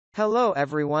Hello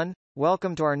everyone,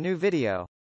 welcome to our new video.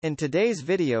 In today's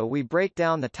video we break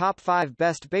down the top 5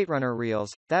 best Baitrunner reels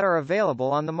that are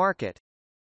available on the market.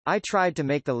 I tried to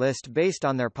make the list based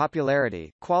on their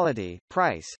popularity, quality,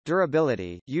 price,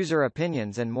 durability, user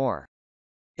opinions and more.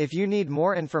 If you need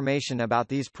more information about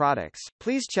these products,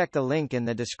 please check the link in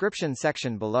the description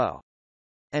section below.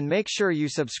 And make sure you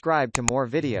subscribe to more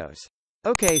videos.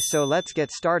 Okay, so let's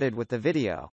get started with the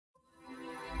video.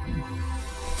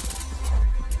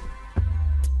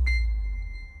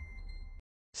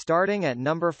 Starting at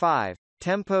number 5,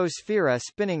 Tempo Sphera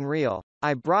Spinning Reel.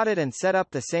 I brought it and set up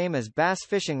the same as bass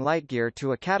fishing light gear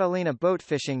to a Catalina boat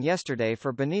fishing yesterday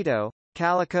for bonito,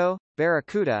 calico,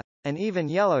 barracuda, and even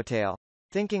yellowtail,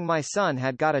 thinking my son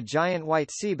had got a giant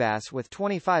white sea bass with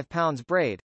 25 pounds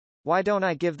braid. Why don't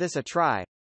I give this a try?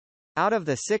 Out of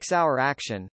the 6-hour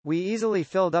action, we easily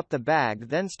filled up the bag,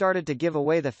 then started to give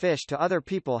away the fish to other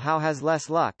people. How has less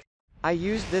luck? I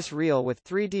used this reel with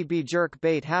 3DB jerk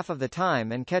bait half of the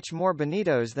time and catch more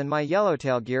bonitos than my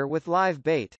yellowtail gear with live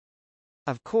bait.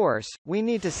 Of course, we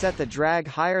need to set the drag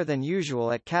higher than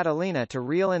usual at Catalina to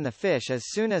reel in the fish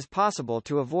as soon as possible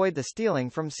to avoid the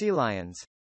stealing from sea lions.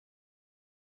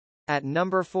 At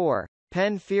number 4,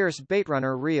 Penn Fierce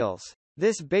Baitrunner Reels.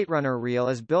 This Baitrunner reel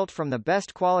is built from the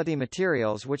best quality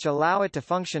materials which allow it to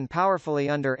function powerfully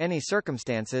under any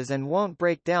circumstances and won't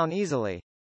break down easily.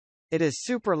 It is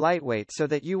super lightweight so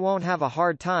that you won't have a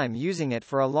hard time using it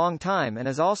for a long time and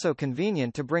is also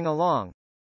convenient to bring along.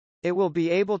 It will be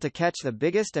able to catch the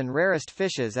biggest and rarest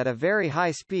fishes at a very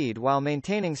high speed while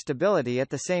maintaining stability at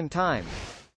the same time.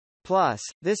 Plus,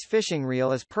 this fishing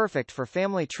reel is perfect for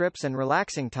family trips and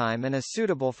relaxing time and is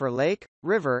suitable for lake,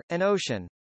 river, and ocean.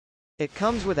 It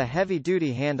comes with a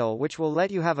heavy-duty handle which will let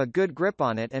you have a good grip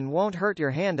on it and won't hurt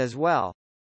your hand as well.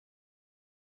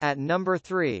 At number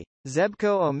 3,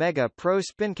 Zebco Omega Pro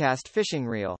Spincast Fishing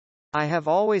Reel. I have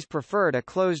always preferred a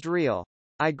closed reel.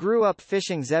 I grew up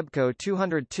fishing Zebco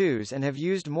 202s and have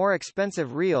used more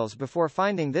expensive reels before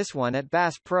finding this one at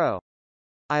Bass Pro.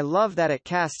 I love that it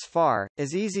casts far,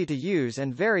 is easy to use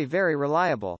and very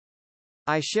reliable.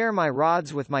 I share my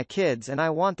rods with my kids and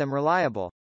I want them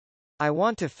reliable. I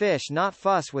want to fish, not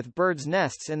fuss with birds'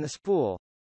 nests in the spool.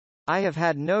 I have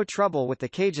had no trouble with the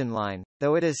Cajun line,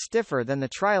 though it is stiffer than the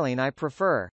trilene I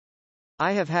prefer.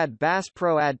 I have had Bass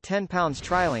Pro add 10 pounds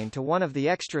trilene to one of the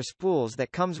extra spools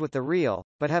that comes with the reel,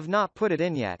 but have not put it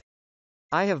in yet.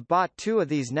 I have bought 2 of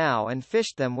these now and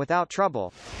fished them without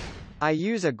trouble. I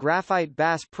use a graphite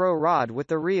Bass Pro rod with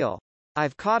the reel.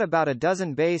 I've caught about a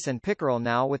dozen bass and pickerel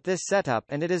now with this setup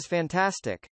and it is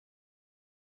fantastic.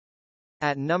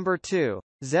 At number 2,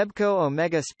 Zebco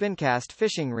Omega Spincast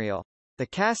Fishing Reel. The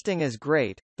casting is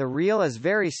great, the reel is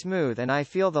very smooth and I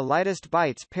feel the lightest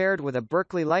bites paired with a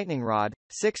Berkeley lightning rod,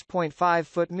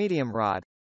 6.5-foot medium rod.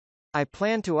 I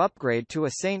plan to upgrade to a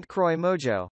St. Croix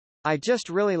Mojo. I just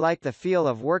really like the feel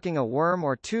of working a worm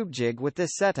or tube jig with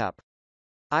this setup.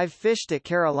 I've fished at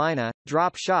Carolina,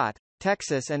 drop shot,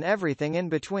 Texas and everything in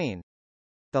between.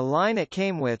 The line it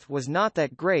came with was not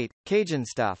that great, Cajun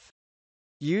stuff.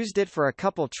 Used it for a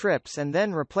couple trips and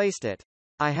then replaced it.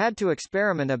 I had to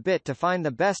experiment a bit to find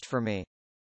the best for me.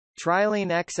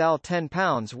 Trilene XL 10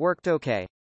 pounds worked okay.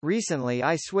 Recently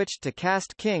I switched to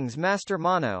Cast King's Master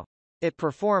Mono. It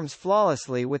performs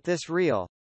flawlessly with this reel.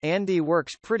 Andy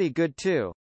works pretty good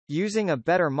too. Using a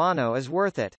better mono is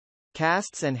worth it.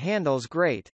 Casts and handles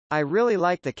great. I really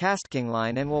like the Cast King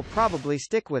line and will probably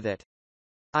stick with it.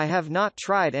 I have not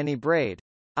tried any braid.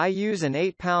 I use an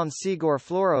 8-pound Seaguar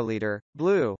fluoroliter,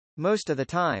 blue, most of the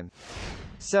time.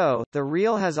 So, the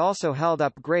reel has also held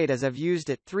up great as I've used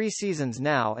it 3 seasons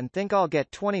now and think I'll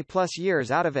get 20 plus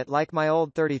years out of it like my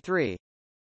old 33.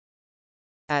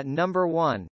 At number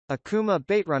 1, OKUMA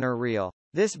Baitrunner Reel.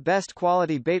 This best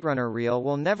quality Baitrunner reel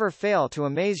will never fail to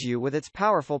amaze you with its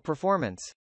powerful performance.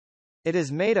 It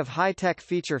is made of high-tech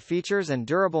features and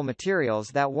durable materials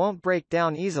that won't break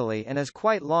down easily and is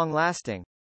quite long-lasting.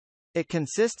 It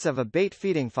consists of a bait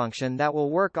feeding function that will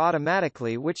work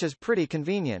automatically, which is pretty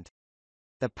convenient.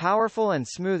 The powerful and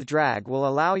smooth drag will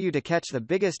allow you to catch the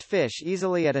biggest fish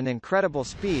easily at an incredible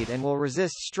speed and will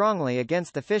resist strongly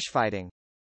against the fish fighting.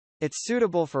 It's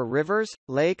suitable for rivers,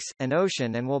 lakes, and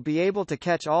ocean and will be able to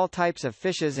catch all types of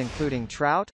fishes including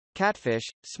trout, catfish,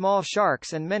 small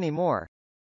sharks and many more.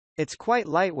 It's quite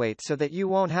lightweight so that you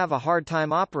won't have a hard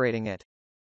time operating it.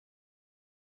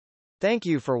 Thank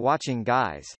you for watching,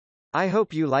 guys. I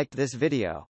hope you liked this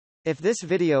video. If this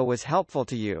video was helpful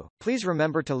to you, please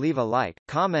remember to leave a like,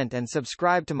 comment and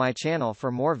subscribe to my channel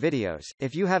for more videos.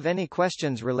 If you have any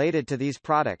questions related to these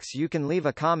products, you can leave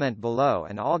a comment below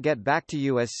and I'll get back to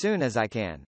you as soon as I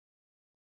can.